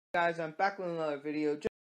Guys, I'm back with another video.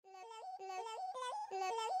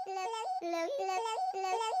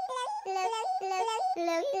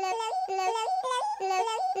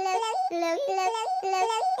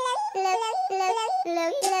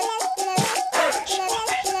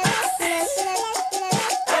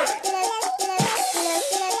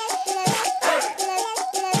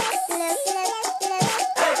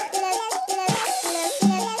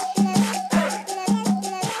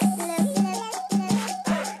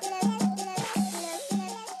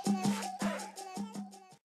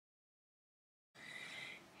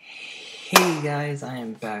 Hey guys, I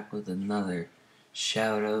am back with another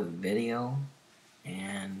shout out video,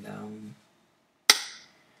 and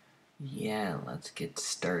yeah, let's get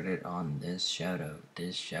started on this shout out.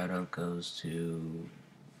 This shout out goes to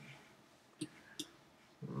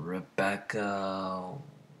Rebecca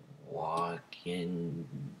wakinme,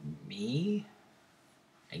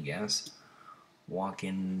 I guess.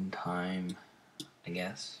 Walk-in time, I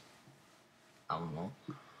guess. I don't know.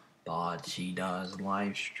 But she does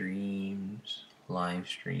live streams. Oh,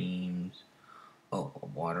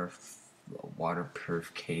 a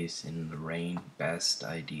waterproof case in the rain. Best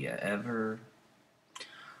idea ever.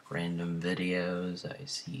 Random videos I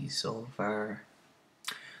see so far.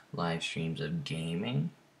 Live streams of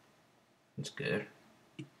gaming. It's good.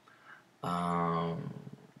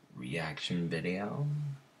 Reaction video.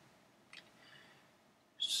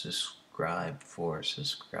 Subscribe.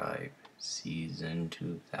 Season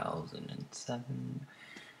 2007.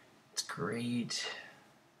 It's great.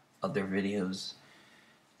 Other videos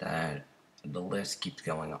that the list keeps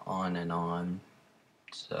going on and on.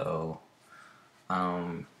 So,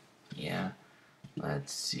 yeah.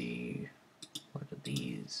 Let's see. What do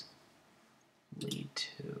these lead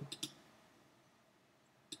to?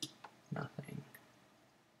 Nothing.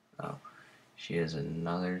 Oh, she has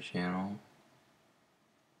another channel.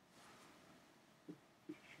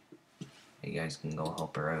 You guys can go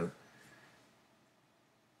help her out.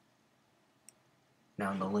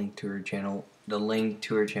 Now the link to her channel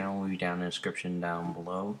will be down in the description down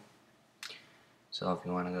below. So if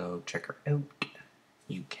you want to go check her out,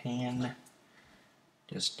 you can.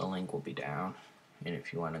 Just the link will be down. And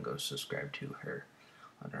if you want to go subscribe to her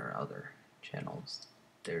on her other channels,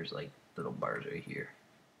 there's like little bars right here.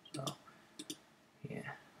 So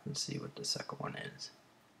yeah, let's see what the second one is.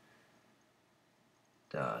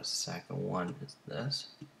 The second one is this,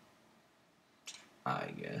 I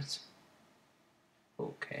guess.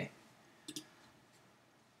 Okay.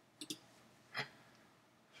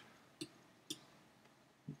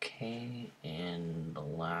 Okay, and the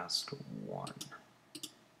last one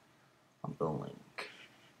on the link.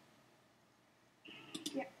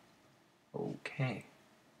 Yeah. Okay.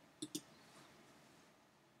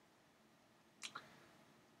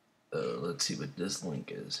 Let's see what this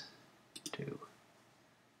link is to.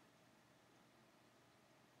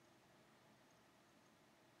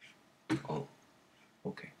 Oh,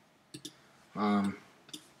 okay.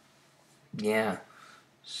 Yeah.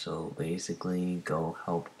 So basically, go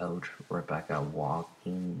help out Rebecca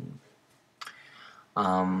walking.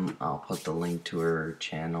 I'll put the link to her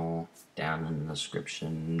channel down in the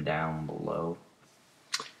description down below.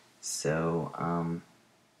 So,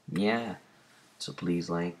 yeah. So please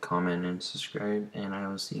like, comment, and subscribe, and I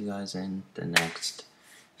will see you guys in the next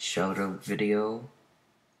shout out video,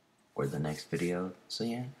 or the next video. So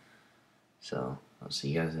yeah. So I'll see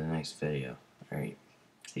you guys in the next video. Alright.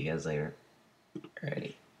 See you guys later.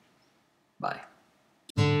 Alrighty. Bye.